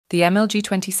The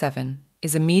MLG-27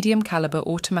 is a medium-caliber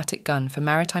automatic gun for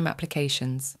maritime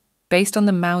applications based on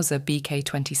the Mauser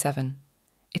BK-27.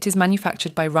 It is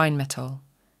manufactured by Rheinmetall.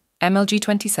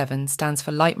 MLG-27 stands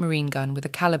for Light Marine Gun with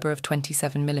a caliber of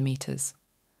 27mm.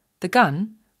 The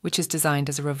gun, which is designed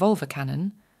as a revolver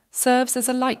cannon, serves as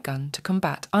a light gun to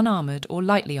combat unarmoured or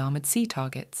lightly armoured sea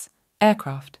targets,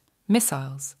 aircraft,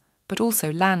 missiles, but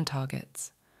also land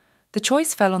targets. The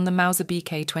choice fell on the Mauser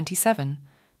BK-27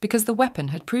 because the weapon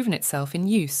had proven itself in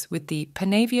use with the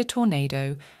Panavia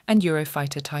Tornado and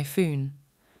Eurofighter Typhoon.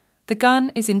 The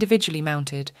gun is individually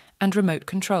mounted and remote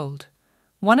controlled.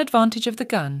 One advantage of the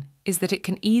gun is that it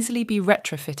can easily be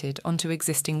retrofitted onto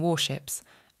existing warships,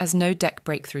 as no deck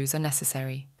breakthroughs are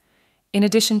necessary. In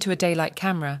addition to a daylight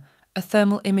camera, a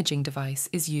thermal imaging device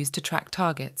is used to track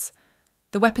targets.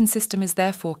 The weapon system is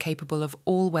therefore capable of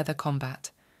all-weather combat.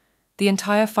 The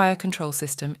entire fire control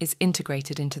system is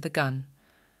integrated into the gun.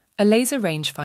 A laser rangefinder